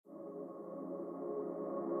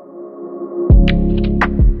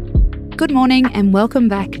Good morning and welcome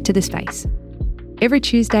back to The Space. Every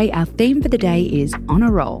Tuesday, our theme for the day is On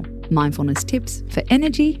a Roll, mindfulness tips for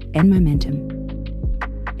energy and momentum.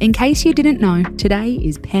 In case you didn't know, today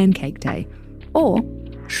is Pancake Day, or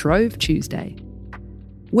Shrove Tuesday.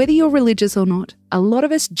 Whether you're religious or not, a lot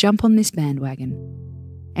of us jump on this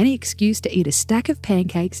bandwagon. Any excuse to eat a stack of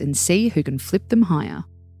pancakes and see who can flip them higher.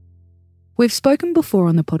 We've spoken before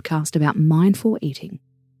on the podcast about mindful eating.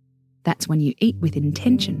 That's when you eat with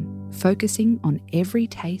intention, focusing on every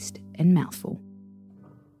taste and mouthful.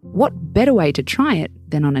 What better way to try it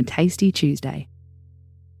than on a tasty Tuesday?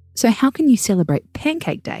 So how can you celebrate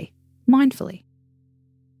Pancake Day mindfully?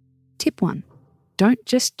 Tip 1. Don't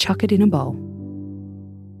just chuck it in a bowl.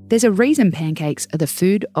 There's a reason pancakes are the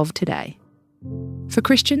food of today. For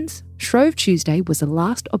Christians, Shrove Tuesday was the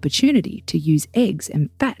last opportunity to use eggs and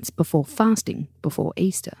fats before fasting before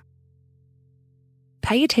Easter.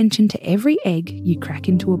 Pay attention to every egg you crack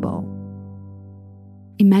into a bowl.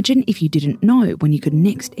 Imagine if you didn't know when you could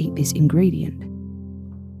next eat this ingredient.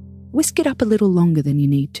 Whisk it up a little longer than you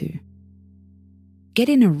need to. Get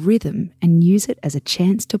in a rhythm and use it as a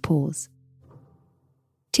chance to pause.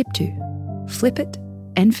 Tip 2. Flip it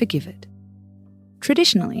and forgive it.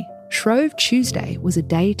 Traditionally, Shrove Tuesday was a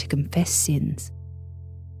day to confess sins.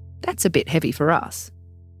 That's a bit heavy for us,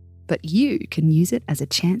 but you can use it as a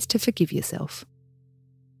chance to forgive yourself.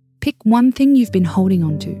 Pick one thing you've been holding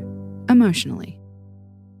on to, emotionally.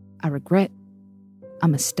 A regret, a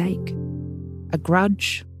mistake, a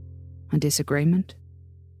grudge, a disagreement.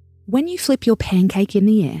 When you flip your pancake in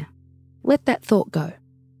the air, let that thought go.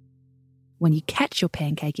 When you catch your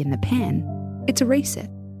pancake in the pan, it's a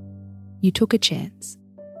reset. You took a chance.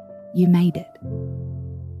 You made it.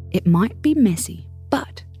 It might be messy,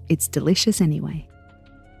 but it's delicious anyway.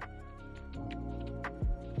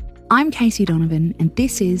 I'm Casey Donovan, and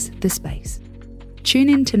this is The Space. Tune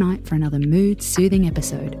in tonight for another mood-soothing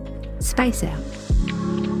episode. Space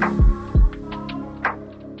out.